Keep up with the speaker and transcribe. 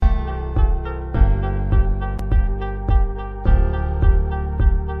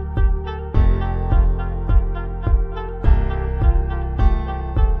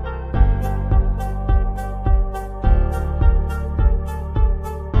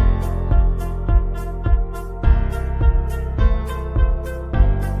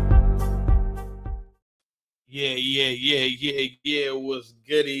It was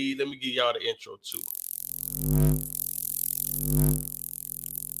goody. Let me give y'all the intro too.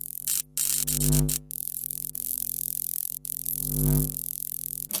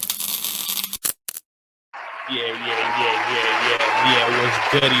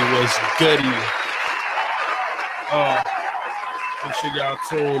 Was goody. Make sure y'all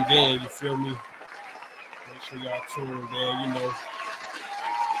tuned in, you feel me? Make sure y'all tuned in, you know.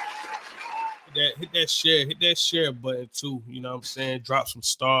 Hit that share button too, you know what I'm saying? Drop some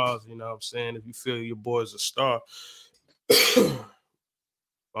stars, you know what I'm saying? If you feel your boy's a star.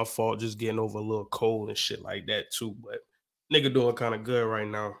 My fault just getting over a little cold and shit like that too, but nigga doing kind of good right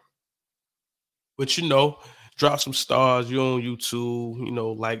now. But you know, drop some stars. You on YouTube, you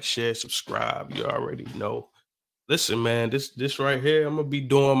know, like, share, subscribe. You already know. Listen, man, this right here, I'm gonna be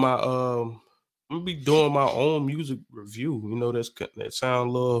doing my own music review. You know, that sound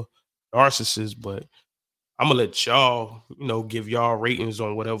a little narcissist, but I'm gonna let y'all, you know, give y'all ratings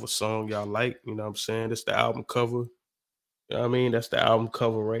on whatever song y'all like. You know what I'm saying? That's the album cover. You know what I mean? That's the album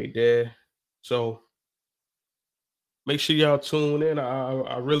cover right there. So make sure y'all tune in.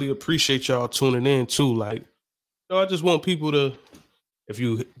 I really appreciate y'all tuning in too. Like, you know, I just want people to, if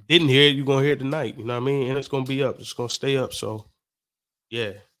you didn't hear it, you're gonna hear it tonight. You know what I mean? And it's gonna be up. It's gonna stay up. So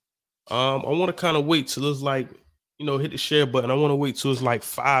yeah. I want to kind of wait till it's like, you know, hit the share button. I want to wait till it's like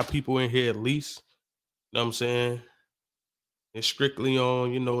 5 people in here at least. You know what I'm saying? It's strictly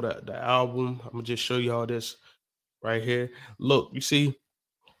on, you know, the album. I'm gonna just show y'all this right here. Look, you see,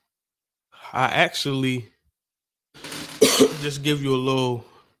 I actually just give you a little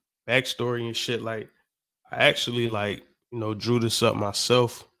backstory and shit. Like, I actually, like, you know, drew this up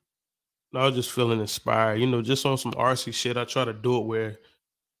myself. And I was just feeling inspired, you know, just on some artsy shit. I try to do it where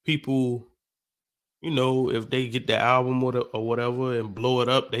people, you know, if they get the album or whatever and blow it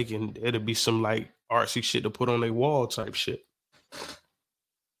up, it'll be some like artsy shit to put on their wall type shit.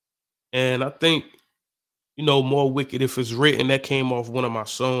 And I think, you know, More Wicked If It's Written, that came off one of my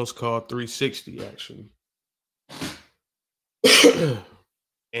songs called 360, actually.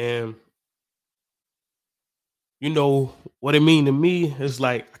 And, you know, what it mean to me is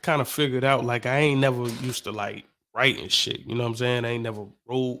like, I kind of figured out, like, I ain't never used to like writing shit. You know what I'm saying? I ain't never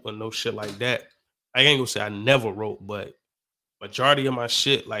wrote or no shit like that. I ain't gonna say I never wrote, but majority of my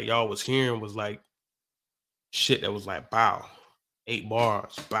shit, like y'all was hearing, was like shit that was like, bow, 8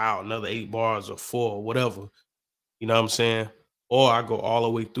 bars, bow, another 8 bars or 4 or whatever. You know what I'm saying? Or I go all the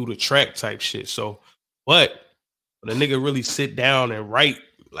way through the track type shit. So, but when a nigga really sit down and write,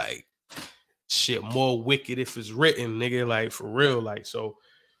 like, shit more wicked if it's written, nigga, like, for real. Like, so,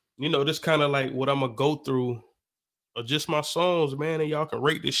 you know, this kind of like what I'm gonna go through are just my songs, man, and y'all can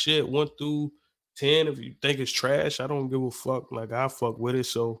rate this shit 1 through 10. If you think it's trash, I don't give a fuck. Like, I fuck with it.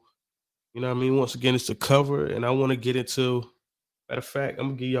 So, you know what I mean? Once again, it's the cover, and I want to get into, matter of fact, I'm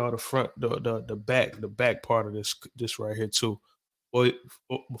gonna give y'all the front, the back part of this right here too.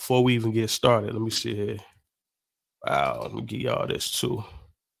 Before we even get started, let me see here. Wow, let me give y'all this too.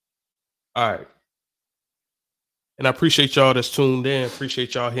 All right. And I appreciate y'all that's tuned in.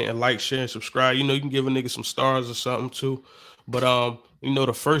 Appreciate y'all hitting like, share, and subscribe. You know, you can give a nigga some stars or something too. But you know,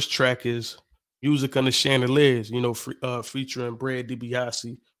 the first track is Music on the Chandeliers, you know, featuring Brad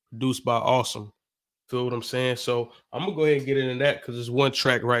DiBiase, produced by Awesome. Feel what I'm saying? So I'm gonna go ahead and get into that because there's one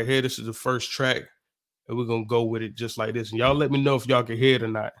track right here. This is the first track, and we're gonna go with it just like this. And y'all let me know if y'all can hear it or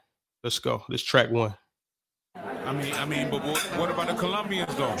not. Let's go. This track 1. I mean, but what about the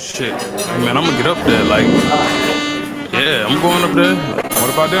Colombians though? Shit, man, I'm gonna get up there. Like, yeah, I'm going up there. What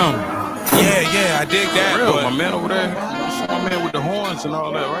about them? Yeah, I dig that. Real, my man over there. My man with the horns and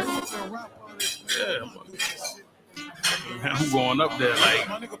all that, right? Yeah, man, I'm going up there. Like,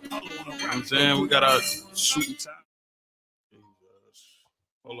 you know what I'm saying, we got our shooting time.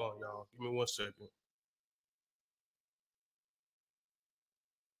 Hold on, y'all. Give me 1 second.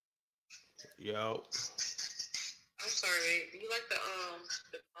 Yo. I'm sorry, babe. Do you like the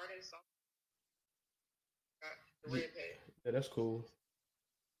artist song? The red page. Yeah, that's cool.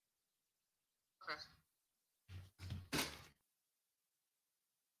 Okay.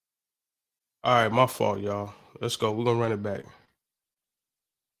 All right, my fault, y'all. Let's go. We're gonna run it back.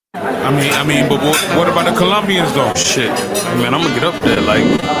 I mean, but what about the Colombians though? Shit, man, I'm gonna get up there. Like,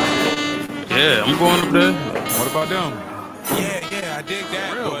 yeah, I'm going up there. What about them? Yeah, I dig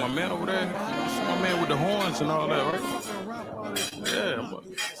that. Real, my man over there. My man with the horns and all that, right? Yeah,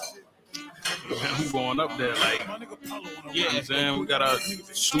 I'm going up there. Like, you know what I'm saying, we got our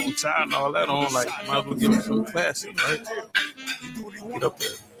shooting tie and all that on. Like, might as well give me some classic, right? Get up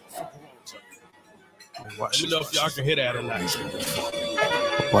there. Let me know if y'all can hear that or not.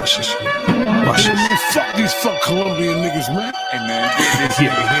 Watch this shit. Watch this. Man, fuck these Colombian niggas, man. Hey, man, get this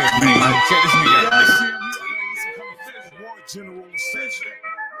nigga here, man. Check this nigga out.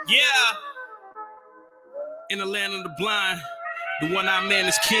 Yeah. In the land of the blind, the one-eyed man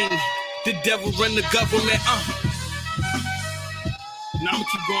is king. The devil run the government. Now I'ma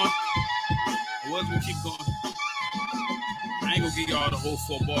keep going. I was gonna keep going. I ain't gonna give y'all the whole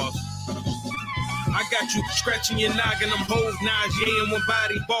 4 bars. I got you scratching your noggin, them hoes, knives, yeah, in one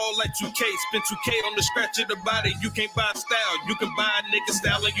body, ball like 2K, spend 2K on the scratch of the body. You can't buy style, you can buy a nigga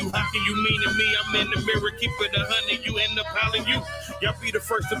style, and you hocking, you meaning me. I'm in the mirror, keep it 100, you end up piling you. Y'all be the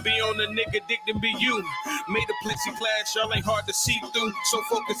first to be on the nigga dick than be you. Made a plexiglass, y'all ain't hard to see through. So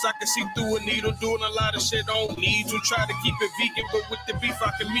focused I can see through a needle, doing a lot of shit I don't need to. Try to keep it vegan, but with the beef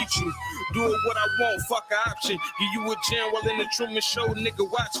I can meet you. Doing what I want, fuck an option. Give you a gem while in the Truman Show, nigga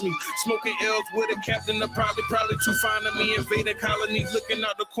watch me. Smoking L's with a captain of probably too fine of me. Invading colonies, looking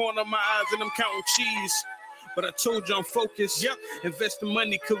out the corner of my eyes and I'm counting cheese. But I told you I'm focused. Yep. Invest the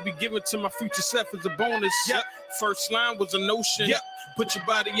money could be given to my future self as a bonus. Yep. First line was a notion. Yep. Put your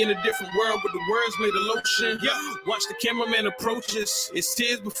body in a different world with the words made of lotion. Yep. Watch the cameraman approach us. It's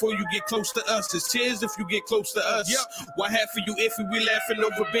tears before you get close to us. It's tears if you get close to us. Yep. Why half of you iffy? We laughing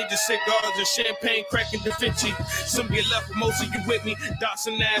over binges, cigars, and champagne, cracking Da Vinci. Some get left, but most of you with me.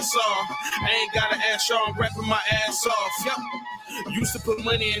 Dawson ass off. I ain't got an ass y'all. I'm rapping my ass off. Yep. Used to put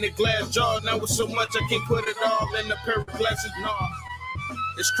money in a glass jar. Now it's so much I can't put it all in a pair of glasses. Nah.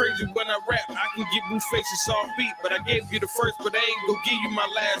 It's crazy when I rap, I can give you faces off beat, but I gave you the first, but I ain't gonna give you my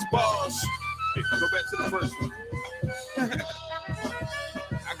last bars. Hey, go back to the first one.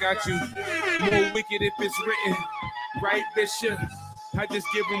 I got you. More wicked if it's written. Right, Bishop? I just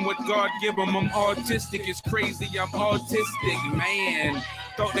give them what God give them. I'm autistic. It's crazy. I'm autistic, man.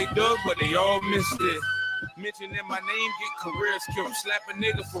 Thought they dug, but they all missed it. Mentioning my name, get careers killed. Slap a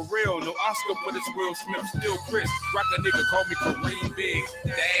nigga for real. No Oscar for this Will Smith. Still Chris. Rock a nigga, call me Kareem Big.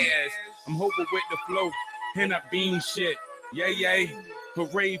 Dash. I'm hoping with the flow. And I beam shit. Yay.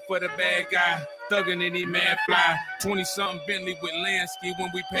 Parade for the bad guy. Thuggin' any man fly. 20-something Bentley with Lansky when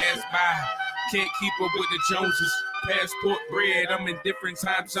we pass by. Can't keep up with the Joneses. Passport bread, I'm in different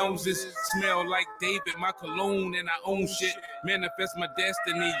time zones. Smell like David, my cologne, and I own shit. Manifest my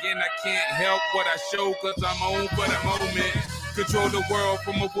destiny, and I can't help what I show, cause I'm on for the moment. Control the world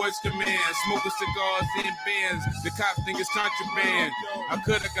from a voice command. Smoking cigars in bands. The cops think it's contraband. I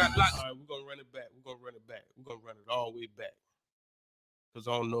could've got locked. All right, we're gonna run it back. We're gonna run it all the way back. Cause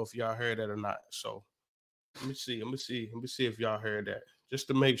I don't know if y'all heard that or not. So let me see if y'all heard that. Just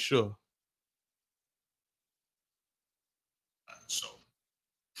to make sure. So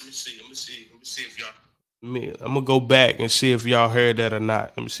let me see if y'all. I'm gonna go back and see if y'all heard that or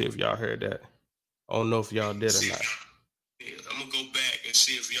not. Let me see if y'all heard that. I don't know if y'all did or not. I'm gonna go back and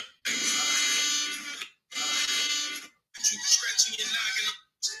see if y'all.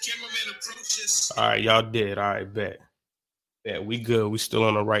 All right, y'all did. All right, bet. Yeah, we good. We still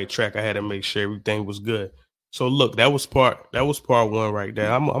on the right track. I had to make sure everything was good. So look, that was part 1 right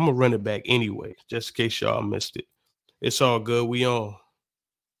there. I'm gonna run it back anyway, just in case y'all missed it. It's all good. We on.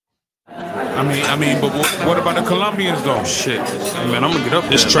 I mean, but what about the Colombians though? Shit, man, I'm gonna get up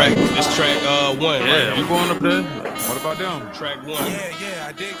there. This track 1. Yeah, right? I'm going up there. What about them? Track 1. Yeah,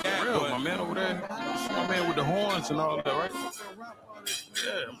 I dig that. Real, my man over there. My man with the horns and all that, right?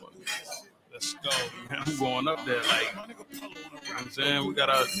 Yeah, let's go. Man, I'm going up there. Like, you know what I'm saying? We got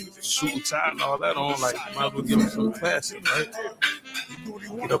our suit and tie and all that on. Like, might as well give them some classic, right?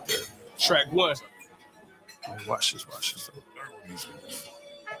 Get up there. Track 1. Watch this. Watch this.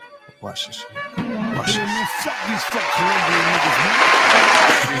 Man, fuck these Colombian niggas, man.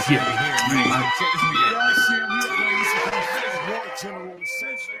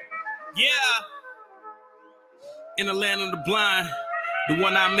 Yeah. In the land of the blind, the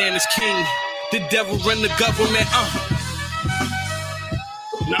one-eyed man is king. The devil run the government.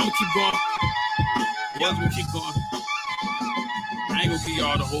 Now I'ma keep going. Yeah, I'm gonna keep going. I ain't gonna give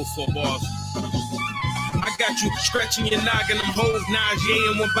y'all the whole 4 bars. I got you scratching your noggin, them hoes, knives,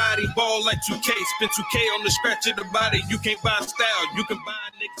 yeah, in one body, ball like 2K, spend 2K on the scratch of the body. You can't buy style, you can buy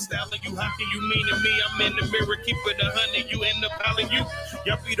a nigga style, and you hocking, you meaning me. I'm in the mirror, keep it 100, you end up piling you.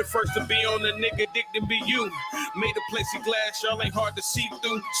 Y'all be the first to be on the nigga dick than be you. Made a plexiglass, y'all ain't hard to see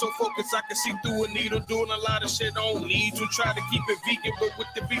through. So focused I can see through a needle, doing a lot of shit I don't need to. Try to keep it vegan, but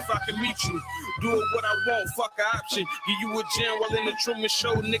with the beef I can meet you. Doing what I want, fuck an option. Give you a gem while in the Truman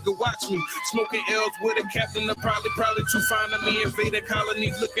Show, nigga watch me. Smoking L's with a captain of probably too fine of me. Invading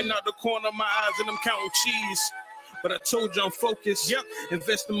colonies, looking out the corner of my eyes and I'm counting cheese. But I told you I'm focused. Yep.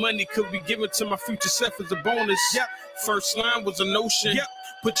 Invest the money could be given to my future self as a bonus. Yep. First line was a notion. Yep.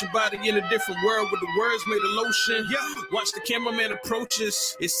 Put your body in a different world with the words made of lotion. Yeah. Watch the cameraman approach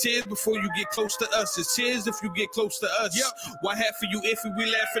us. It's his before you get close to us. It's his if you get close to us. Yeah. Why half of you iffy? We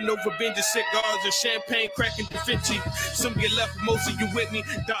laughing over binges, cigars, and champagne cracking Da Vinci. Some get left, but most of you with me.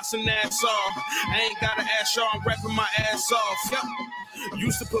 Dancing ass off. I ain't got an ass y'all. I'm rapping my ass off. Yep.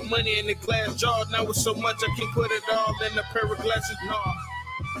 Used to put money in the glass jar. Now it's so much I can't put it all in a pair of glasses. No.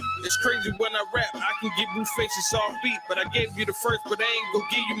 It's crazy when I rap, I can give you faces off beat, but I gave you the first, but I ain't gonna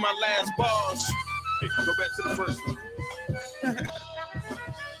give you my last bars. Hey, go back to the first one.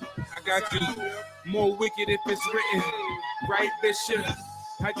 I got you. More wicked if it's written. Right, Bishop?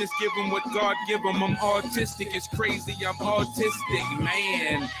 I just give them what God give them. I'm autistic, it's crazy, I'm autistic,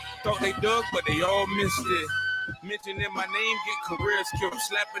 man. Thought they dug, but they all missed it. Mentioning my name, get careers killed.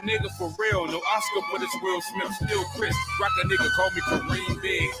 Slap a nigga for real. No Oscar, but it's Will Smith. Still Chris. Rock a nigga, call me Kareem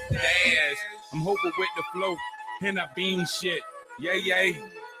Biggs. Dash. I'm hoping with the flow. And I beam shit. Yeah.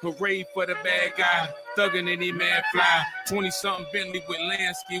 Parade for the bad guy. Thuggin' any mad fly. 20-something Bentley with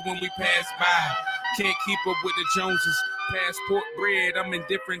Lansky when we pass by. Can't keep up with the Joneses. Passport bread, I'm in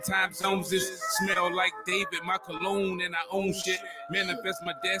different time zones. This smell like David, my cologne, and I own shit. Manifest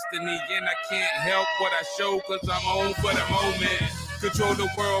my destiny, and I can't help what I show, cause I'm on for the moment. Control the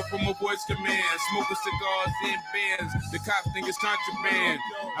world from a voice command. Smoking cigars in bands. The cops think it's contraband.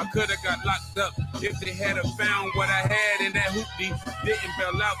 I could've got locked up if they had've found what I had in that hoopty. Didn't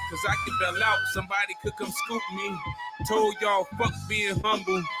bail out, cause I could bail out. Somebody could come scoop me. Told y'all fuck being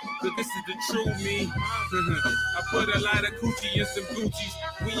humble, cause this is the true me. I put a lot of coochie in some Gucci's.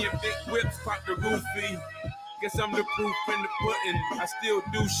 We in big whips, pop the roofie. Guess I'm the proof in the pudding. I still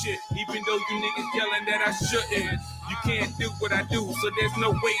do shit, even though you niggas yelling that I shouldn't. You can't do what I do, so there's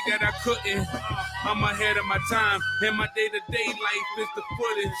no way that I couldn't. I'm ahead of my time, and my day-to-day life is the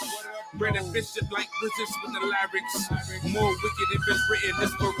footage. Brandon Bishop like wizards with the lyrics. More wicked if it's written,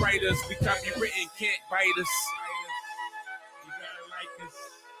 this for writers. We copywritten, can't bite us. You gotta like us.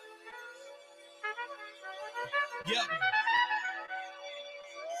 Yep.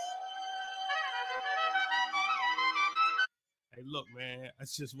 Hey, look, man, I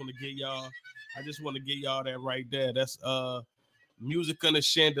just want to get y'all that right there. That's Music on the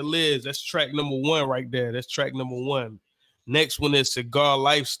Chandeliers. That's track number 1 right there. That's track number 1. Next one is Cigar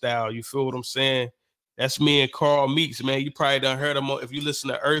Lifestyle. You feel what I'm saying? That's me and Carl Meeks, man. You probably done heard him on, if you listen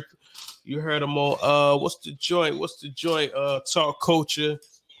to Earth, you heard him on what's the joint? Talk Culture.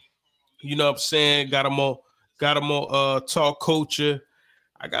 You know what I'm saying? Got him on Talk Culture.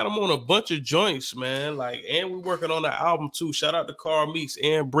 I got him on a bunch of joints, man. Like, and we're working on the album too. Shout out to Carl Meeks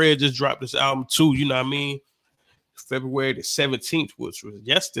and Bread just dropped this album too. You know what I mean? February the 17th, which was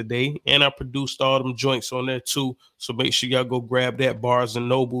yesterday. And I produced all them joints on there too. So make sure y'all go grab that, Bars and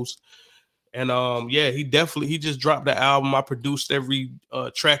Nobles. And yeah, he just dropped the album. I produced every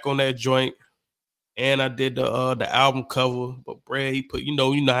track on that joint. And I did the album cover, but Brad, he put, you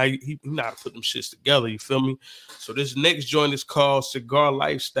know how he know how to put them shits together. You feel me? So this next joint is called Cigar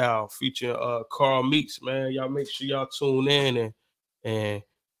Lifestyle, featuring Carl Meeks. Man, y'all make sure y'all tune in and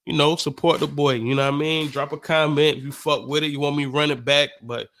you know, support the boy. You know what I mean? Drop a comment if you fuck with it. You want me to run it back,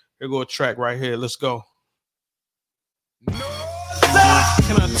 but here go a track right here. Let's go. No,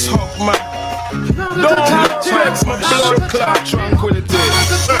 can I talk my? Don't touch my blood clot tranquility.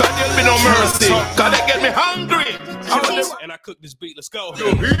 God, there'll be no mercy. God, they get me hungry. And I cook this beat. Let's go.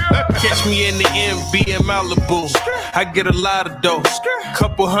 Catch me in the MB in Malibu. I get a lot of dough.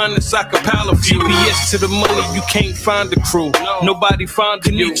 Couple hundreds, I can pile a few. GPS to the money, you can't find the crew. Nobody found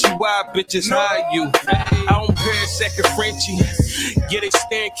the you. Why bitches hire you? I don't pair second Frenchie. Yeah, they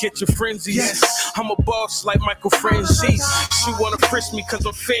stand catching frenzies. Yes. I'm a boss like Michael Francis. She wanna frisk me cause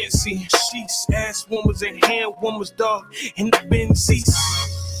I'm fancy. She's ass woman's and hand woman's dog in the Benzies.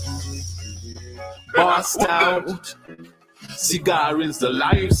 Bossed out. Cigar is the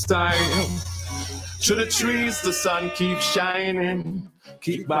lifestyle. To the trees, the sun keeps shining.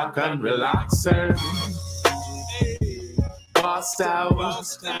 Keep back and relaxing. Bossed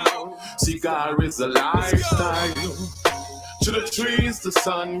out. Cigar is the lifestyle. To the trees, the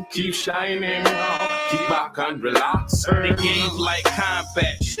sun keeps shining. Keep back and relax. The game like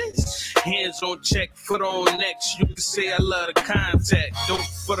combat. Hands on check, foot on next. You can say I love the contact. Dope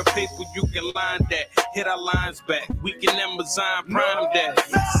for the paper, you can line that. Hit our lines back. We can Amazon Prime that.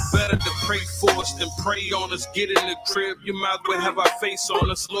 Better to pray for us than pray on us. Get in the crib, you might as well have our face on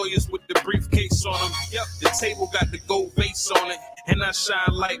us. Lawyers with the briefcase on them. Yep, the table got the gold vase on it. And I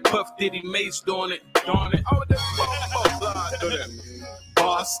shine like Puff Diddy Mace doing it. Oh,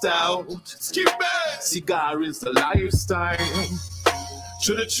 Bossed out. Cigar is the lifestyle.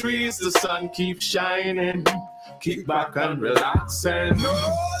 Through the trees, the sun keeps shining. Kick back and relax and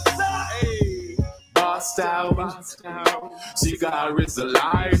bossed out. Cigar is the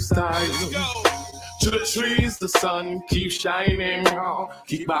lifestyle. To the trees, the sun keeps shining.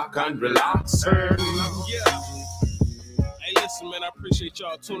 Kick back and relax. Yeah. Hey, listen, man, I appreciate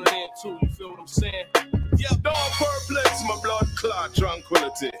y'all tuning in too. You feel what I'm saying? Yeah, don't perplex my blood clot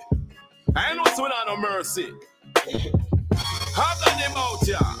tranquility. I ain't no swing on no mercy. How got them out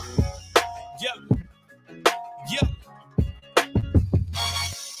here? Yep.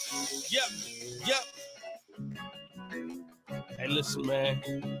 Hey, listen, man.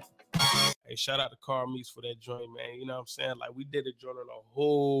 Hey, shout out to Carl Meeks for that joint, man. You know what I'm saying? Like, we did a joint on a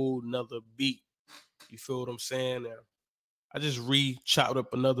whole nother beat. You feel what I'm saying? Now, I just chopped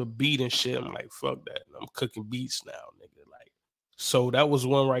up another beat and shit. I'm like, fuck that. I'm cooking beats now, nigga. Like, so that was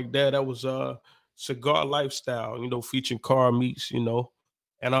one right there. That was Cigar Lifestyle, you know, featuring Carl Meeks, you know.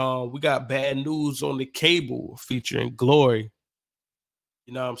 And we got Bad News on the Cable featuring Glory.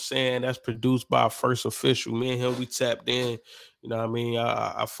 You know what I'm saying? That's produced by First Official. Me and him, we tapped in. You know what I mean?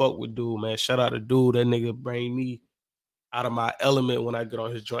 I fuck with dude, man. Shout out to dude. That nigga bring me out of my element when I get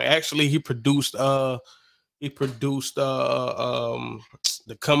on his joint. Actually, he produced The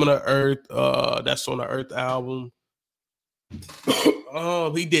Coming to Earth. That's on the Earth album.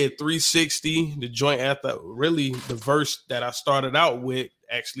 He did 360, the joint after really the verse that I started out with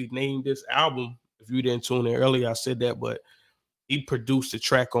actually named this album. If you didn't tune in earlier, I said that, but he produced a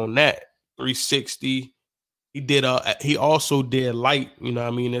track on that 360. He also did Light, you know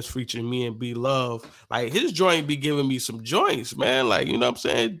what I mean? That's featuring me and B Love. Like, his joint be giving me some joints, man. Like, you know what I'm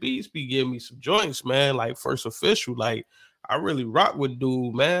saying? Beats be giving me some joints, man. Like, First Official. Like, I really rock with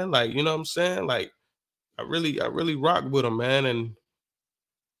dude, man. Like, you know what I'm saying? Like, I really rock with him, man. And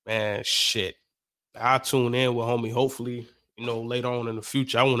man, shit. I'll tune in with homie. Hopefully, you know, later on in the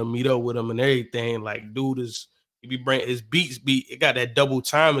future, I want to meet up with him and everything. Like, dude he be bringing his beats it got that double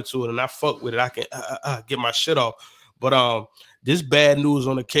timing to it, and I fuck with it. I can get my shit off. But this Bad News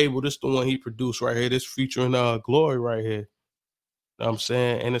on the Cable, this the one he produced right here. This featuring Glory right here. You know what I'm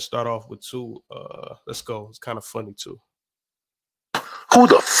saying? And it start off with two. Let's go. It's kind of funny too. Who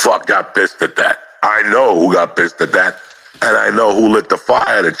the fuck got pissed at that? I know who got pissed at that, and I know who lit the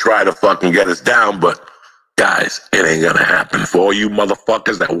fire to try to fucking get us down, but guys, it ain't gonna happen. For all you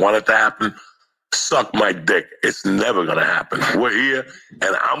motherfuckers that want it to happen, suck my dick. It's never gonna happen. We're here,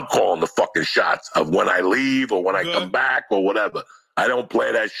 and I'm calling the fucking shots of when I leave or when I come back or whatever. I don't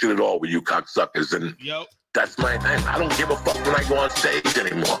play that shit at all with you cocksuckers, and that's my thing. I don't give a fuck when I go on stage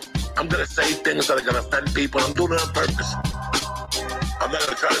anymore. I'm gonna say things that are gonna offend people, and I'm doing it on purpose. I'm not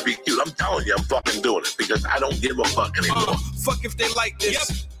gonna try to be cute. I'm telling you, I'm fucking doing it because I don't give a fuck anymore. Fuck if they like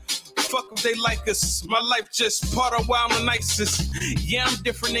this. Fuck if they like us. My life just part of why I'm the nicest. Yeah, I'm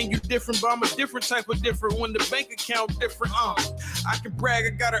different and you different, but I'm a different type of different. When the bank account different, I can brag, I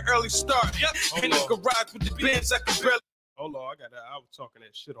got an early start. In the garage with the Benz, I can barely. Hold on, I was talking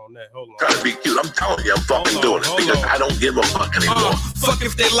that shit on that. Hold on. Trying to be cute. I'm telling you, I'm fucking doing it because I don't give a fuck anymore. Fuck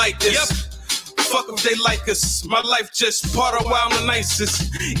if they like this. Fuck if they like us. My life just part of why I'm the nicest.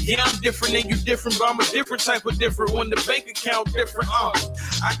 Yeah, I'm different and you different, but I'm a different type of different. When the bank account different,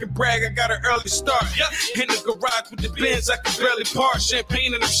 I can brag, I got an early start. In the garage with the Benz, I can barely park.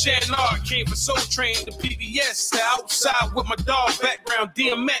 Champagne and I'm Chanard. Came for Soul Train to PBS. Outside with my dog, background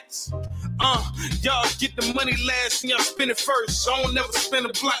DMX. Y'all get the money last and y'all spend it first. I don't never spend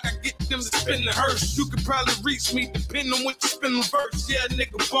a block, I get them to spend the hearse. You could probably reach me depending on what you spend the verse. Yeah,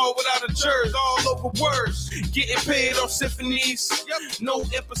 nigga ball without a jersey, all over words. Getting paid off symphonies. No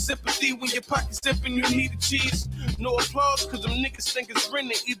sympathy when your pocket's dipping, you need a cheese. No applause, cause them niggas think it's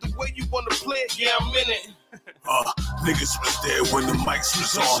renting. Either way you wanna play it, yeah, I'm in it. Niggas was there when the mics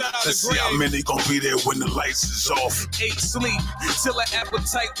was on. Let's see how many gon' be there when the lights is off. Ate sleep till an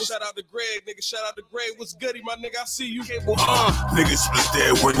appetite was. Shout out to Greg, nigga. Shout out to Greg. What's goody, my nigga? I see you. Niggas was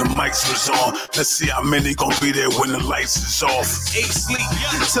there when the mics was on. Let's see how many gon' be there when the lights is off. Ate sleep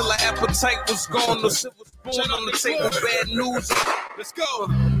till an appetite was gone. No silver spoon on the table. Bad news. Let's go.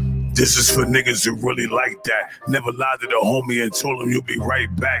 This is for niggas who really like that. Never lied to the homie and told him you'll be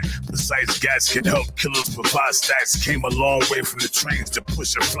right back. Besides, gas can help killers provide stacks. Came a long way from the trains to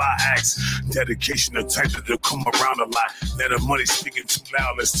push a fly axe. Dedication to type that come around a lot. Now the money speaking too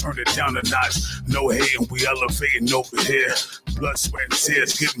loud, let's turn it down a notch. No hating, we elevating over here. Blood, sweat, and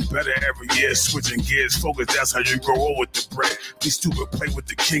tears, getting better every year. Switching gears, focus, that's how you grow old with the bread. Be stupid, play with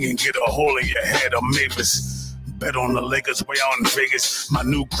the king and get a hole in your head. I'm Mavis. Bet on the Lakers way out in Vegas. My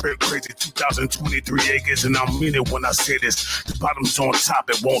new crib crazy 2,023 acres. And I mean it when I say this. The bottom's on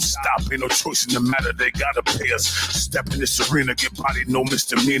top, it won't stop. Ain't no choice in the matter, they gotta pay us. Step in this arena, get bodied, no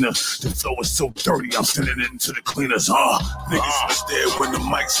misdemeanor. The flow is so dirty, I'm sending it into the cleaners. Niggas was there when the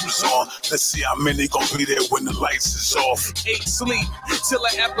mics was on. Let's see how many gon' be there when the lights is off. Ate sleep till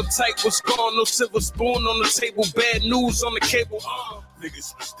the appetite was gone. No silver spoon on the table, bad news on the cable.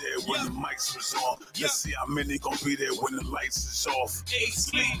 Niggas was there when the mics was on. Let's see how many gon' be there when the lights is off. Ate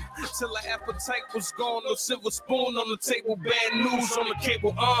sleep till the appetite was gone. No silver spoon on the table, bad news on the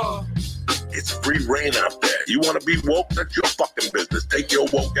cable. It's free reign out there. You want to be woke? That's your fucking business. Take your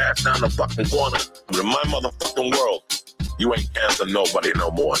woke ass down the fucking corner. But in my motherfucking world, you ain't canceling nobody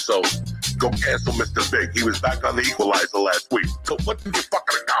no more. So go cancel Mr. Big. He was back on the Equalizer last week. So what did you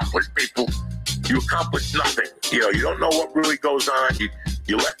fucking accomplish, people? You accomplished nothing. You don't know what really goes on.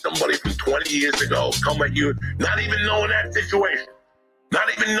 You let somebody from 20 years ago come at you, not even knowing that situation. Not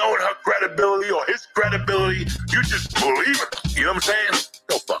even knowing her credibility or his credibility. You just believe it. You know what I'm saying?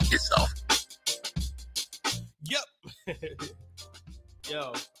 Go fuck yourself. Yep.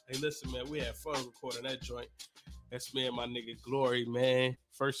 Yo, hey, listen, man. We had fun recording that joint. That's me and my nigga Glory, man.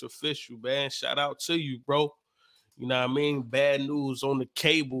 First official, man. Shout out to you, bro. You know what I mean? Bad news on the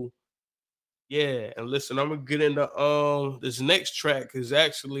cable. Yeah, and listen, I'm gonna get into this next track is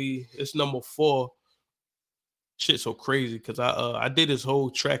actually it's number 4. Shit so crazy because I did this whole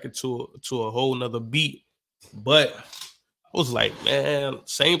track into a whole nother beat, but I was like, man,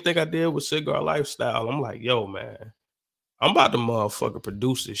 same thing I did with Cigar Lifestyle. I'm like, yo, man, I'm about to motherfucker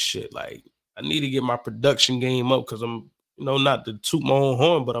produce this shit. Like, I need to get my production game up because I'm, not to toot my own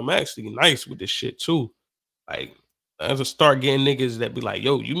horn, but I'm actually nice with this shit too. Like, as I start getting niggas that be like,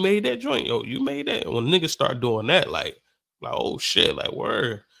 yo, you made that joint, yo, you made that. When niggas start doing that, like, oh shit, like,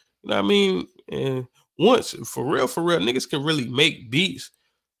 word. You know what I mean? And once, for real, niggas can really make beats.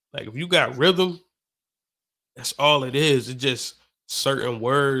 Like, if you got rhythm, that's all it is. It's just certain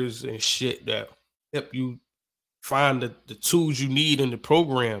words and shit that help you find the tools you need in the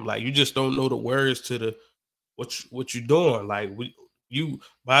program. Like, you just don't know the words to what you doing. Like, you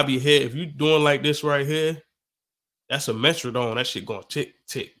bob your head. If you doing like this right here, that's a metronome. That shit going tick,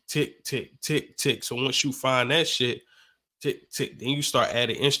 tick, tick, tick, tick, tick. So once you find that shit, tick, tick, then you start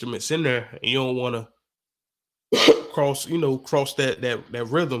adding instruments in there, and you don't want to cross that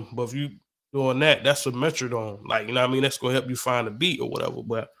rhythm. But if you doing that, that's a metronome. Like, you know what I mean? That's gonna help you find a beat or whatever.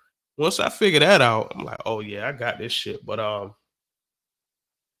 But once I figure that out, I'm like, oh yeah, I got this shit. But I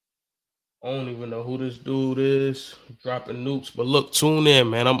don't even know who this dude is dropping nukes. But look, tune in,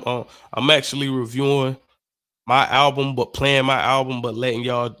 man. I'm actually reviewing my album, but playing my album, but letting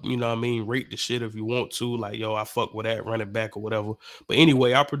y'all, rate the shit if you want to. Like, yo, I fuck with that, run it back or whatever. But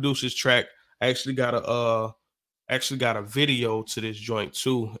anyway, I produced this track. I actually got a video to this joint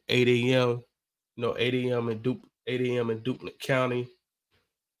too. 8 a.m. 8 a.m. in Duplin County.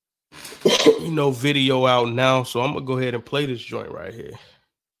 Video out now. So I'm gonna go ahead and play this joint right here.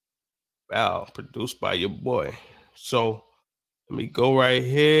 Wow, produced by your boy. So let me go right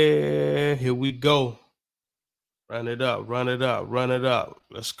here. Here we go. Run it up.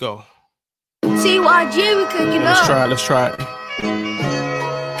 Let's go. TYG, we cooking Let's up. Let's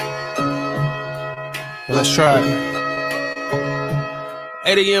try it.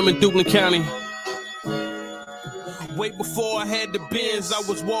 8 a.m. in Duplin County. Way before I had the Benz, I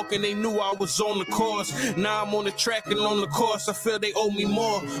was walking, they knew I was on the course. Now I'm on the track and on the course, I feel they owe me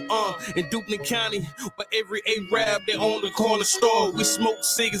more. In Duplin County, where every Arab, they own the corner store. We smoke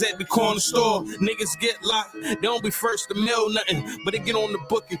cigs at the corner store. Niggas get locked, they don't be first to mail nothing, but they get on the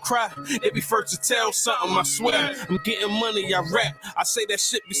book and cry. They be first to tell something, I swear. I'm getting money, I rap, I say that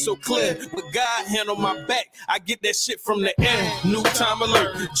shit be so clear. But God hand on my back, I get that shit from the air. New time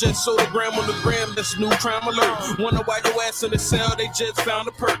alert, just sold a gram on the gram, that's new crime alert. Wonder why your ass in the cell, they just found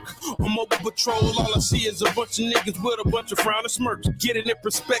a perk. On mobile patrol, all I see is a bunch of niggas with a bunch of frowning smirks. Get it in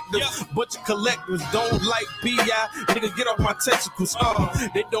perspective, bunch of collectors don't like B.I. Niggas get off my testicles,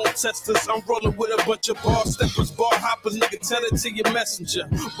 they don't test us. I'm rolling with a bunch of ball steppers, ball hoppers, nigga, tell it to your messenger.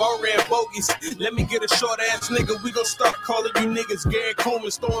 Ball ran bogeys, let me get a short ass nigga. We gon' start calling you niggas Gary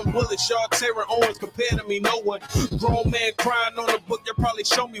Coleman, throwing bullets, y'all Terry Owens, compared to me, no one. Grown man crying on the book, you probably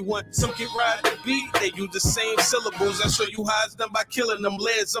show me one. Some get ride the beat, they use the same syllables. I show you how it's done by killing them.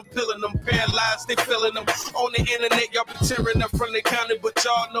 Legs, I'm pilling them. Paralyzed, they feeling them. On the internet, y'all be tearing up from the county, but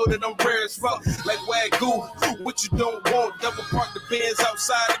y'all know that I'm rare as fuck. Like Wagyu, what you don't want. Double park the Benz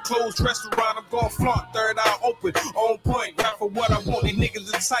outside the closed restaurant. I'm gon' flaunt, third eye open, on point. Right for what I want. These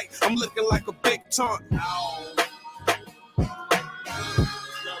niggas is tight. I'm looking like a big taunt.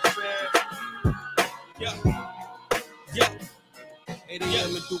 Yeah.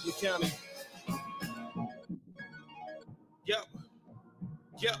 a.m. in Duplin County. Yep.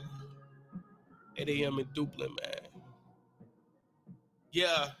 8 a.m. in Duplin, man.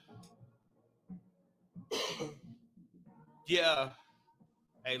 Yeah.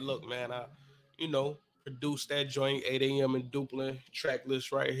 Hey, look, man, I produced that joint 8 a.m. in Duplin. Track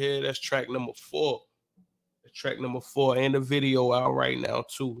list right here. That's track number 4. That's track number 4. And the video out right now,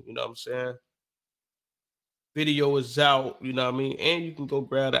 too. You know what I'm saying? Video is out, you know what I mean? And you can go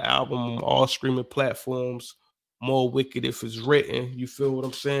grab the album on all streaming platforms. More Wicked If It's Written. You feel what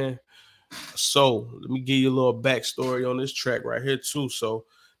I'm saying? So let me give you a little backstory on this track right here, too. So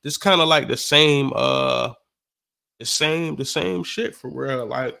this kind of like the same shit for real.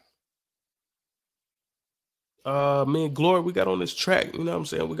 Like me and Glory, we got on this track, you know what I'm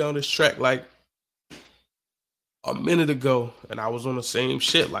saying? We got on this track like a minute ago, and I was on the same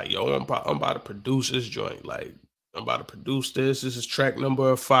shit. Like, yo, I'm about to produce this joint. Like, I'm about to produce this. This is track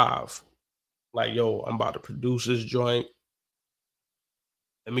number 5. Like, yo, I'm about to produce this joint.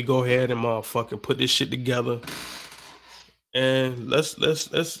 Let me go ahead and motherfucking put this shit together. And let's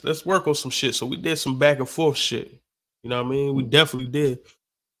work on some shit. So we did some back and forth shit. You know what I mean? We definitely did.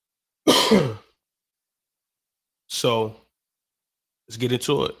 So let's get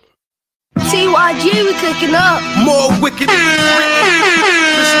into it. TYG, we cooking up. More Wicked If It's Written.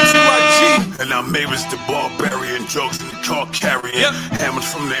 Listen to TYG. And I'm Mavis the Barbarian, drugs in the car carrying. Yep.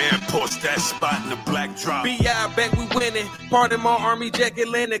 Hammers from the airport, that spot in the black drop. B.I. back, we winning. Pardon my army jacket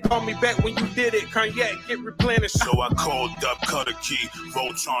landed. Call me back when you did it. Cognac, get replenished. So I called up, cut a key,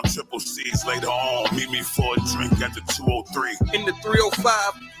 Voltron triple C's later on. Meet me for a drink at the 203. In the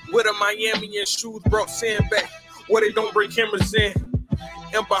 305, with a Miami and shoes brought sand back. Where they don't bring cameras in.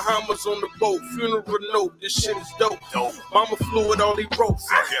 And Bahamas on the boat, funeral note, this shit is dope. Mama flew with all these ropes.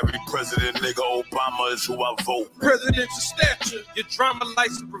 Fuck every president, nigga, Obama is who I vote. Presidential stature, your drama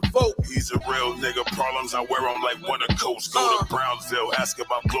license revoke. He's a real nigga, problems I wear him like winter coats. Go to Brownsville, ask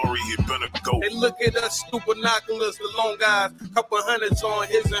about Glory, he been a goat. They look at us, stupid binoculars, the long guys. Couple hundreds on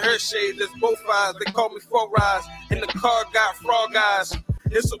his and her shade, that's both eyes. They call me Four Eyes, and the car got frog eyes.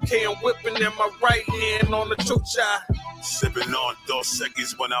 It's okay, I'm whipping in my right hand on the chocha. Sipping on Dos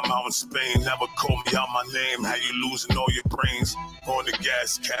Equis when I'm out in Spain. Never call me out my name, how you losing all your brains. On the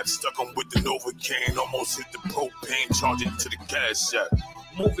gas cap, stuck on with the Novocaine. Almost hit the propane, charge it to the gas, yeah.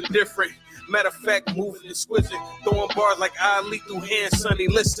 Moving different, matter of fact, moving exquisite. Throwing bars like Ali through hands, Sonny,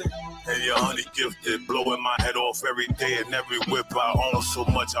 listen. Hey, your honey gifted, blowing my head off every day. And every whip I own so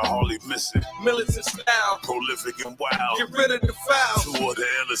much I hardly miss it. Militant style, Prolific and wild. get rid of the foul. 2 of the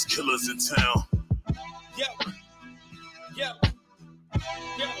illest killers in town.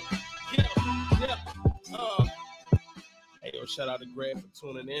 Hey, yo, shout out to Greg for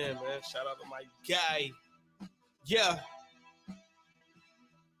tuning in, man. Shout out to my guy. Yeah.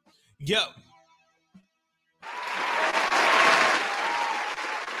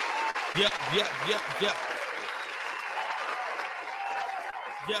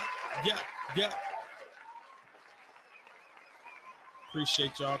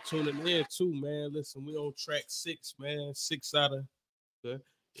 Appreciate y'all tuning in too, man. Listen, we on track 6, man. 6 out of good.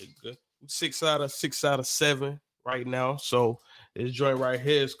 6 out of 7 right now. So this joint right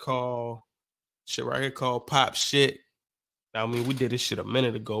here is called Pop Shit. Now, I mean, we did this shit a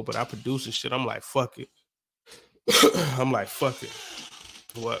minute ago, but I produced this shit. I'm like, fuck it.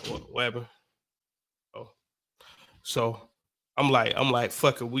 Whatever. Oh, so I'm like,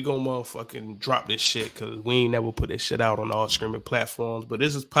 fuck it. We gonna motherfucking drop this shit because we ain't never put this shit out on all streaming platforms. But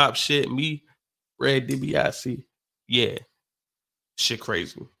this is Pop Shit. Me, Red DiBiase. Yeah, shit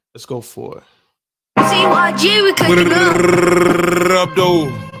crazy. Let's go for it. TYG, we cooking up. Up, though.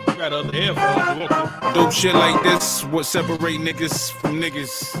 You got other headphones. Dope shit like this, what separate niggas from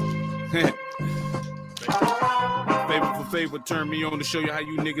niggas. Favor for favor, turn me on to show you how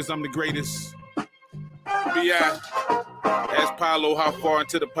you niggas, I'm the greatest. B.I. Ask Paolo how far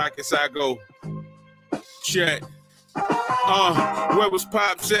into the pockets I go. Check. Where was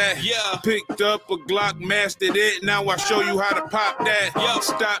Pops at? Yeah. Picked up a Glock, mastered it. Now I show you how to pop that. Yo.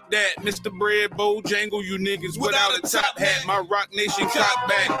 Stop that, Mr. Bread Bojangle, you niggas without a top hat. My Rock Nation cop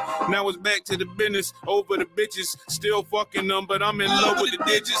back. Now it's back to the business, over the bitches. Still fucking them, but I'm in love with the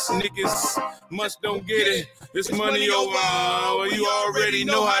digits. Niggas must don't get it. It's money over. You already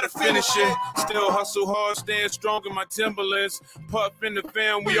know how to finish it. Still hustle hard, stand strong in my Timberlands. Puff in the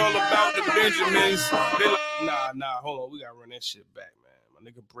fam, we all about the Benjamins. They like, Nah, hold on. We gotta run that shit back, man. My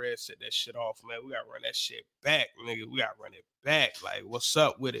nigga Brad set that shit off, man. We gotta run that shit back, nigga. We gotta run it back. Like, what's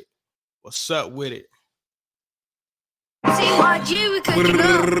up with it? TYG, we cooking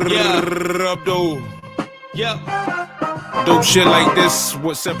up. Yeah. Up, though. Yep. Dope shit like this,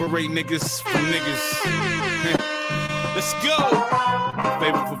 what separate niggas from niggas. Let's go.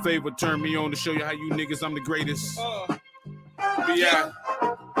 Favor for favor, turn me on to show you how you niggas, I'm the greatest. B.I.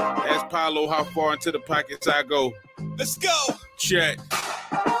 Ask Paolo how far into the pockets I go. Let's go. Check.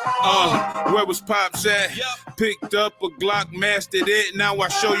 Where was Pops at? Yep. Picked up a Glock, mastered it. Now I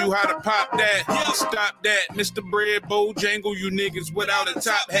show you how to pop that. Yep. Stop that, Mr. Bread Bojangle, you niggas without a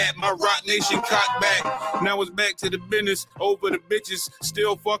top hat. My Rock Nation cock back. Now it's back to the business, over the bitches.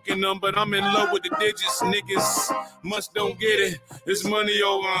 Still fucking them, but I'm in love with the digits. Niggas must don't get it. It's money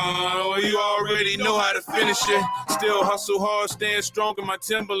over. You already know how to finish it. Still hustle hard, stand strong in my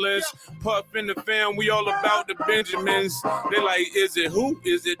Timberlands. Puff in the fam, we all about the Benjamins. They like, is it who?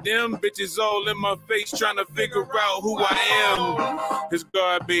 Is it them? Bitches all in my face trying to figure out who I am. It's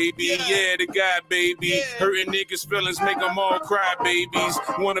God, baby. Yeah, the guy, baby. Hurting niggas' feelings make them all cry, babies.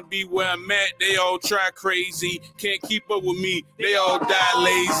 Wanna be where I'm at, they all try crazy. Can't keep up with me, they all die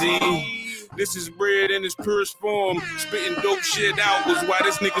lazy. This is bread in its purest form. Spitting dope shit out was why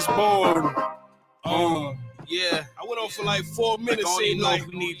this nigga's born. Yeah, I went on for like 4 minutes. I don't know if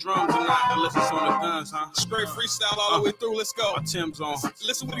we need drums or not, unless it's on the guns, huh? Straight freestyle all the way through. Let's go. My Tim's on.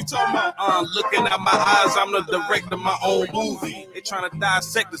 Listen what he talking about. Looking at my eyes, I'm the director of my own movie. They trying to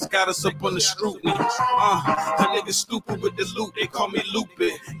dissect us, got us up on the scrutiny. The niggas stupid with the loot, they call me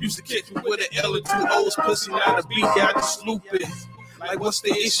Lupin. Used to kick me with an L and 2 O's, pussy, not a beat, yeah, I just loop it. Like, what's the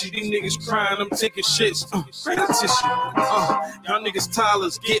issue? These niggas crying, I'm taking shits. Tissue. Y'all niggas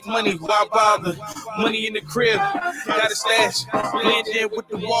toddlers, get money, why bother? Money in the crib, got a stash. Blend in with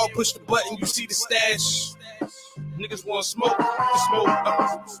the wall, push the button, you see the stash. Niggas want smoke,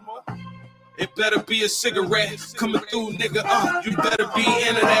 smoke. It better be a cigarette coming through, nigga. You better be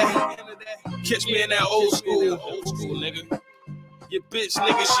into that. Catch me in that old school, nigga. Your bitch,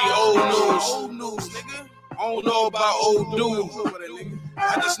 nigga, she old news, nigga. I don't know about old dude.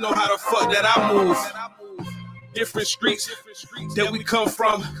 I just know how the fuck that I move. Different streets that we come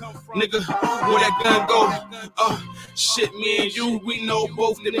from, nigga. Where that gun go? Shit, me and you, we know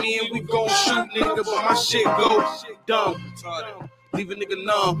both that me and we gon' shoot, nigga. But my shit go dumb, leave a nigga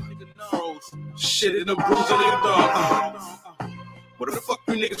numb. Shit, it done bruise a nigga dumb. Where the fuck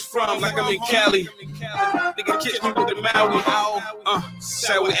you niggas from? Like I'm in Cali. Nigga catch me with the Maui.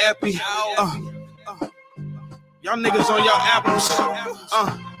 Sour appy. Y'all niggas on y'all apples.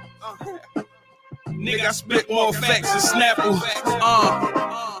 Nigga, I spit more facts than Snapple.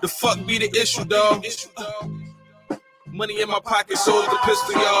 The fuck be the issue, dog? Money in my pocket, so it's the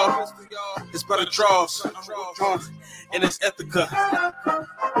pistol, y'all. It's by the draws. And it's Ethica.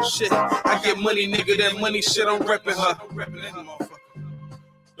 Shit, I get money, nigga. That money shit, I'm repping her.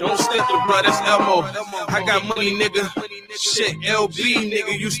 Don't step the bro, that's Elmo. I got money, nigga. Shit, LB,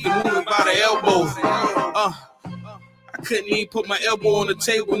 nigga, used to move by the elbow. I couldn't even put my elbow on the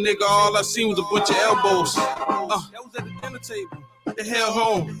table, nigga. All I seen was a bunch of elbows. That was at the dinner table. The hell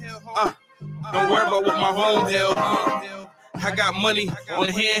home. Don't worry about what my home held. I got money on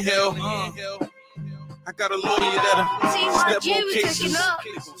the handheld. I got a lawyer that'll step on cases.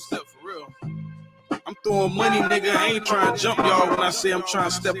 Step for real. I'm throwing money, nigga. I ain't trying to jump y'all when I say I'm trying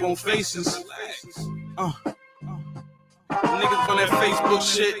to step on faces. Niggas on that Facebook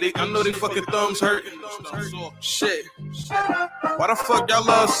shit, I know they fucking thumbs hurt. Shit. Why the fuck y'all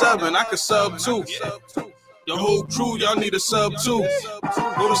love subbing? I can sub too. Your whole crew, y'all need a sub too.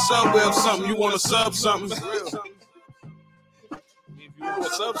 Go to Subway or something. You want to sub something? If you want to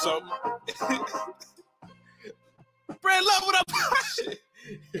sub something. Brad Love, what up?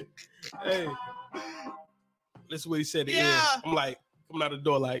 Hey. Listen what he said at the end. I'm like, coming out the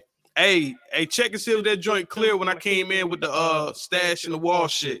door like, Hey, check and see if that joint clear when I came in with the stash in the wall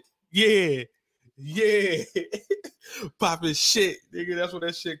shit. Yeah. Popping shit, nigga. That's what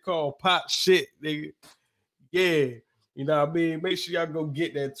that shit called. Pop shit, nigga. Yeah. You know what I mean? Make sure y'all go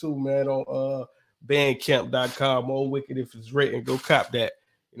get that too, man, on bandcamp.com. More wicked if it's written. Go cop that.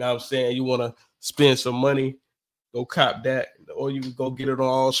 You know what I'm saying? You want to spend some money, go cop that. Or you can go get it on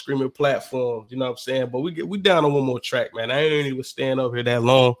all streaming platforms. You know what I'm saying? But we down on one more track, man. I ain't even stand up here that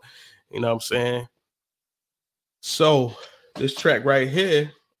long. You know what I'm saying? So this track right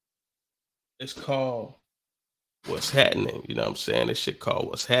here is called What's Happening. You know what I'm saying? This shit called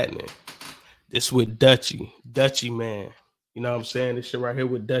What's Happening. This with Dutchy, man. You know what I'm saying? This shit right here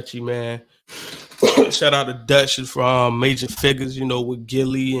with Dutchy, man. Shout out to Dutch from Major Figures, you know, with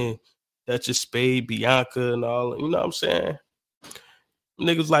Gilly and Dutchess Spade, Bianca and all. You know what I'm saying?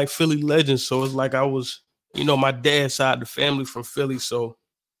 Niggas like Philly legends. So it's like I was, you know, my dad's side of the family from Philly. So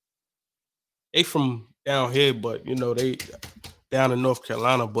they from down here, but, you know, they down in North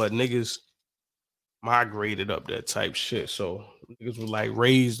Carolina. But niggas migrated up there type shit. So niggas was like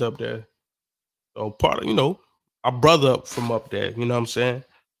raised up there. So part of, you know, our brother up from up there, you know what I'm saying?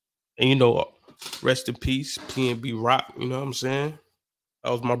 And you know, rest in peace, PNB Rock, you know what I'm saying?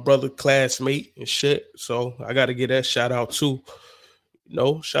 That was my brother, classmate and shit. So I gotta give that shout out too. You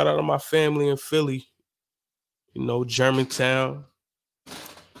know, shout out to my family in Philly. You know, Germantown, you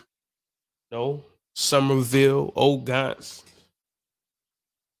know, Somerville, Old Gants.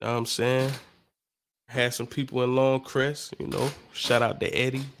 You know what I'm saying? Had some people in Longcrest, you know. Shout out to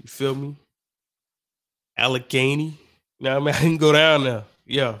Eddie, you feel me? Allegheny. You know what I mean? I didn't go down there.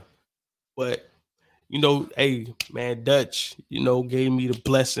 Yeah. But, you know, hey, man, Dutch, you know, gave me the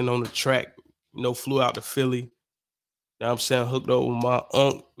blessing on the track. You know, flew out to Philly. You know what I'm saying? Hooked up with my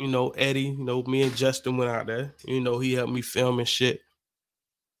uncle, you know, Eddie. You know, me and Justin went out there. You know, he helped me film and shit.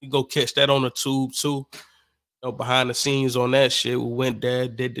 You go catch that on the tube, too. You know, behind the scenes on that shit. We went there,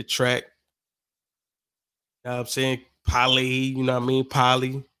 did the track. You know what I'm saying? Polly, you know what I mean?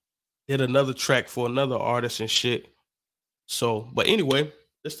 Polly. Did another track for another artist and shit. So, but anyway,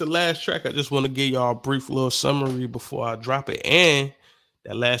 that's the last track. I just want to give y'all a brief little summary before I drop it. And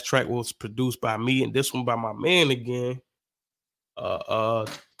that last track was produced by me, and this one by my man again.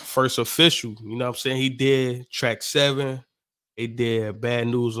 First Official. You know what I'm saying? He did track 7. He did Bad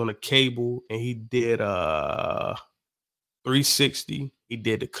News on the Cable, and he did 360. He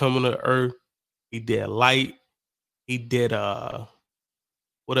did The Coming to Earth. He did Light. He did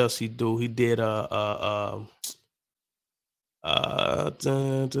what else he do? He did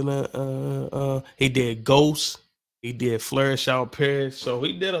he did Ghost. He did Flourish Out Paris. So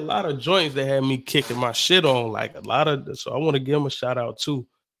he did a lot of joints that had me kicking my shit on, like a lot of. So I want to give him a shout out too.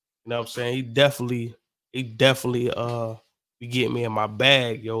 You know what I'm saying? He definitely be getting me in my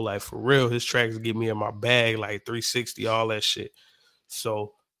bag, yo. Like for real, his tracks get me in my bag, like 360, all that shit.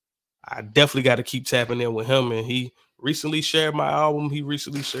 So I definitely got to keep tapping in with him. And he recently shared my album. He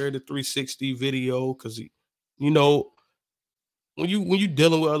recently shared the 360 video because he, you know, when you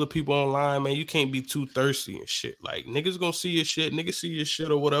dealing with other people online, man, you can't be too thirsty and shit. Like niggas gonna see your shit, niggas see your shit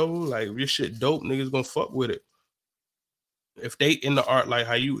or whatever. Like if your shit dope, niggas gonna fuck with it. If they in the art like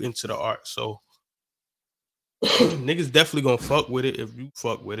how you into the art, so niggas definitely gonna fuck with it if you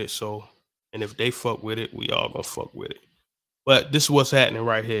fuck with it. So, and if they fuck with it, we all gonna fuck with it. But this is what's happening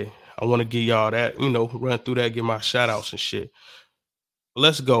right here. I want to give y'all that, you know, run through that, give my shout outs and shit. But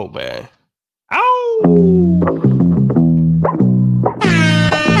let's go, man. Ow!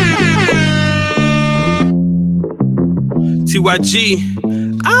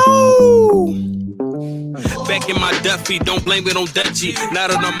 TYG. Ow! Back in my Duffy, don't blame it on Dutchy. Now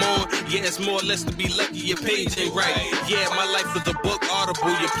that I'm on, yeah, it's more or less to be lucky. Your page ain't right. Yeah, my life is a book audible.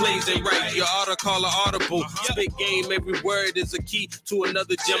 Your plays ain't right. Your autocaller audible. Spit game, every word is a key to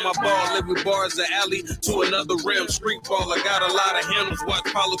another gem. I ball, every bar is an alley to another rim. Street ball, I got a lot of handles. Watch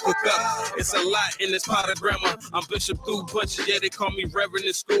Paulo cook up. It's a lot in this pot of grammar. I'm Bishop through punches. Yeah, they call me Reverend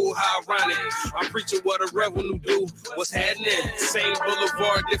in school. How ironic. I'm preaching what a revenue do. What's happening? Same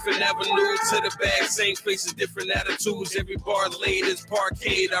boulevard, different avenue to the bag. Same faces, different attitudes. Every bar laid is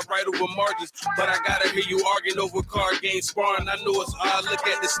parkade. I write over margins, but I gotta hear you arguing over card game sparring. I know it's odd. Look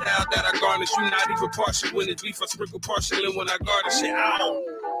at the style that I garnish. You not even partial when it's beef. I sprinkle partial in when I garnish it. Ow.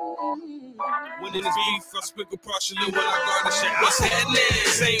 When it's beef, I sprinkle partially when I garnish it. What's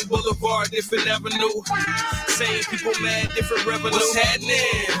happening? Same boulevard, different avenue. Same people mad, different revenue. What's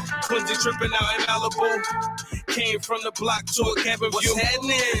happening? Quincy tripping out in Malibu. Came from the block to a cabin view. What's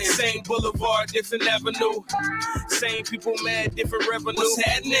happening? Same boulevard, different avenue. Same people mad, different revenue. What's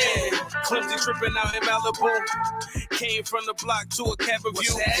happening? Clumsy tripping out in Malibu. Came from the block to a cabin view.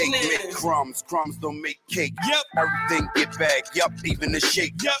 What's happening? Cake make crumbs, crumbs don't make cake. Yep. Everything get bagged, yup, even the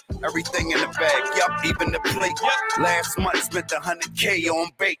shake. Yep. Everything in the bag, yup, even the plate. Yep. Last month spent 100K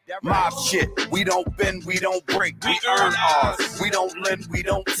on bake. Mob shit, we don't bend, we don't break. We earn ours. We don't lend, we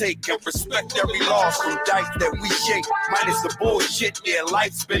don't take. And respect every loss from dice that we shake. Minus the bullshit, yeah,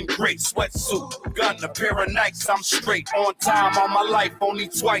 life's been great. Sweatsuit, gun, a pair of Nikes, I'm straight. On time, on my life, only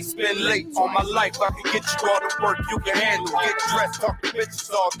twice been late. On my life, I can get you all the work you can handle. Get dressed, talk to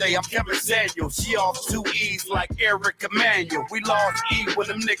bitches all day, I'm Kevin Samuel. She off 2 E's like Eric Emanuel. We lost E when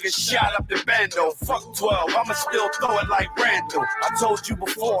them niggas shot up the bando. Fuck 12, I'ma still throw it like Randall. I told you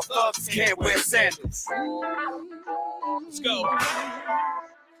before, thugs can't wear sandals. Let's go.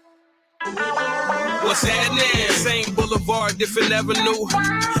 What's happening? Same boulevard, different avenue.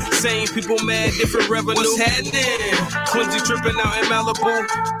 Same people mad, different revenue. What's happening? Quincy tripping out in Malibu.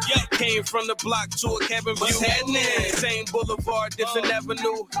 Yeah, came from the block to a cabin view. What's happening? Same boulevard, different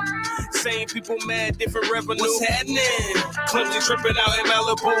avenue. Same people mad, different revenue. What's happening? Quincy tripping out in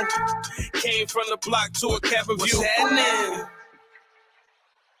Malibu. came from the block to a cap of view. What's happening?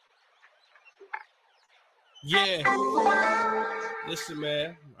 Yeah. Listen,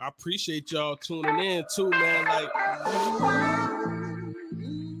 man, I appreciate y'all tuning in too, man.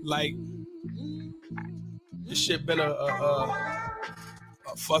 Like this shit been a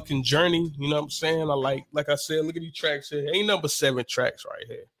fucking journey. You know what I'm saying? Like I said, look at these tracks here. Ain't number 7 tracks right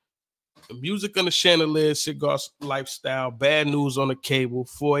here. The music on the chandelier, cigar lifestyle, bad news on the cable,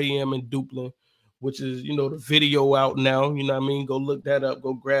 4 a.m. in Duplin, which is, you know, the video out now. You know what I mean? Go look that up.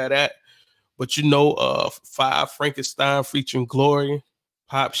 Go grab that. But you know, 5 Frankenstein featuring Glory,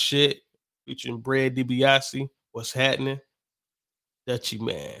 Pop Shit featuring Brad DiBiase, What's Happening, Dutchy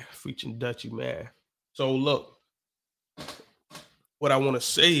Man featuring Dutchy Man. So look, what I want to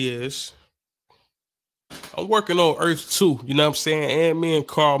say is I'm working on Earth 2, you know what I'm saying? And me and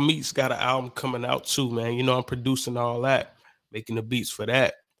Carl Meets got an album coming out too, man. You know, I'm producing all that, making the beats for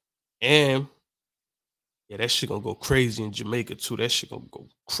that. And yeah, that shit gonna go crazy in Jamaica too. That shit gonna go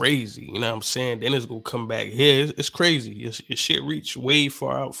crazy. You know what I'm saying? Then it's gonna come back here. It's crazy. Your shit reach way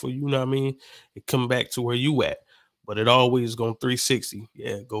far out for you know what I mean? It come back to where you at. But it always going 360.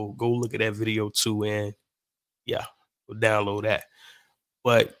 Yeah, go look at that video too. And yeah, go download that.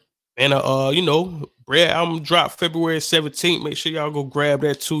 But and you know, Brad album dropped February 17th. Make sure y'all go grab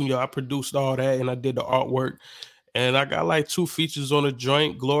that too. Y'all, I produced all that and I did the artwork. And I got like 2 features on the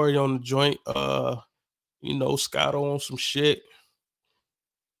joint, Glory on the joint, you know, Scott on some shit.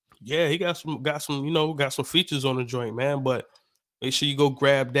 Yeah, he got some features on the joint, man. But make sure you go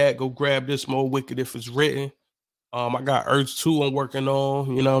grab that. Go grab this More Wicked If It's Written. I got Earth 2 I'm working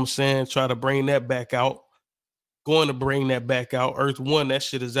on, you know what I'm saying? Try to bring that back out. Going to bring that back out. Earth 1, that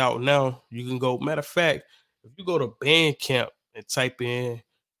shit is out now. You can go, matter of fact, if you go to Bandcamp and type in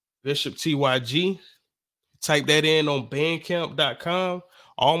Bishop TYG, type that in on bandcamp.com.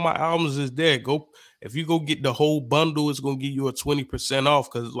 All my albums is there. If you go get the whole bundle, it's gonna give you a 20%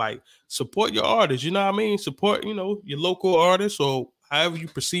 off. Cause like support your artists, you know what I mean? Support, you know, your local artists or however you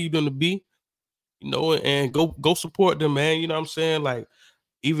perceive them to be, you know, and go support them, man. You know what I'm saying? Like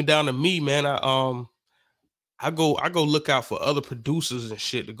even down to me, man. I go look out for other producers and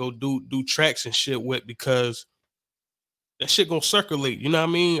shit to go do tracks and shit with because that shit gonna circulate. You know what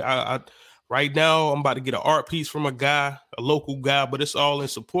I mean? I right now I'm about to get an art piece from a guy, a local guy, but it's all in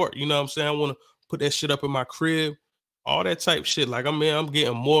support. You know what I'm saying? I want to put that shit up in my crib, all that type shit. Like I'm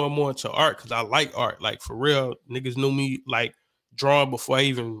getting more and more into art because I like art. Like for real, niggas knew me like drawing before I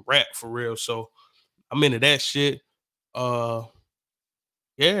even rap for real. So I'm into that shit.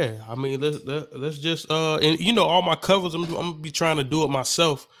 Yeah, I mean let's just and you know all my covers I'm gonna be trying to do it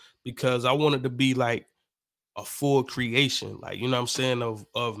myself because I want it to be like a full creation, like you know what I'm saying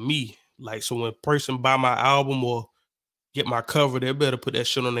of me. Like so when a person buy my album or get my cover, they better put that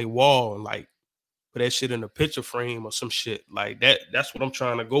shit on their wall and like put that shit in a picture frame or some shit like that. That's what I'm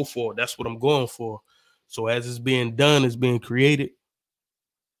trying to go for. That's what I'm going for. So as it's being done, it's being created.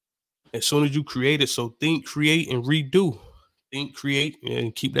 As soon as you create it, so think, create, and redo. Think, create,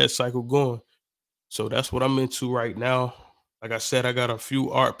 and keep that cycle going. So that's what I'm into right now. Like I said, I got a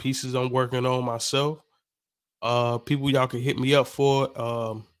few art pieces I'm working on myself. People y'all can hit me up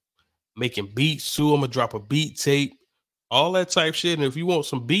for making beats too. I'm gonna drop a beat tape, all that type shit. And if you want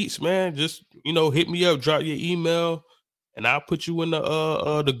some beats, man, just you know, hit me up, drop your email, and I'll put you in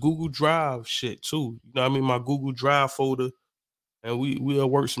the Google Drive shit too. You know what I mean? My Google Drive folder. And we'll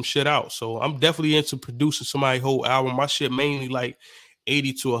work some shit out. So I'm definitely into producing somebody's whole album. My shit mainly like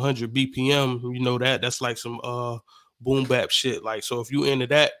 80 to 100 BPM. You know that's like some boom bap shit. Like so, if you into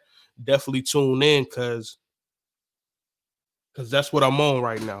that, definitely tune in because that's what I'm on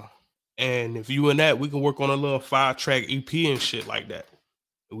right now. And if you in that, we can work on a little 5-track EP and shit like that.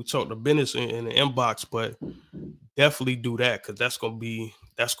 We talk to business in the inbox, but definitely do that because that's gonna be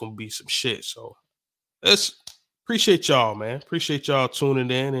some shit. So let's. Appreciate y'all, man. Appreciate y'all tuning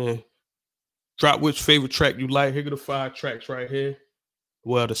in and drop which favorite track you like. Here go the 5 tracks right here.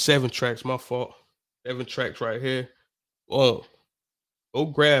 Well, the 7 tracks, my fault. 7 tracks right here. Go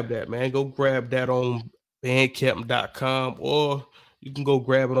grab that, man. Go grab that on bandcamp.com or you can go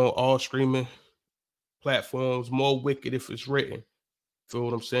grab it on all streaming platforms. More Wicked If It's Written. Feel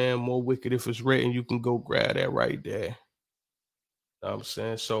what I'm saying? More Wicked If It's Written. You can go grab that right there. You know what I'm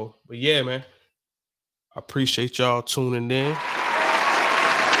saying? So, but yeah, man. I appreciate y'all tuning in.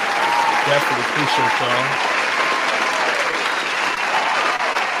 Definitely appreciate y'all.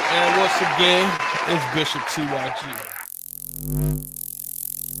 And once again, it's Bishop TYG.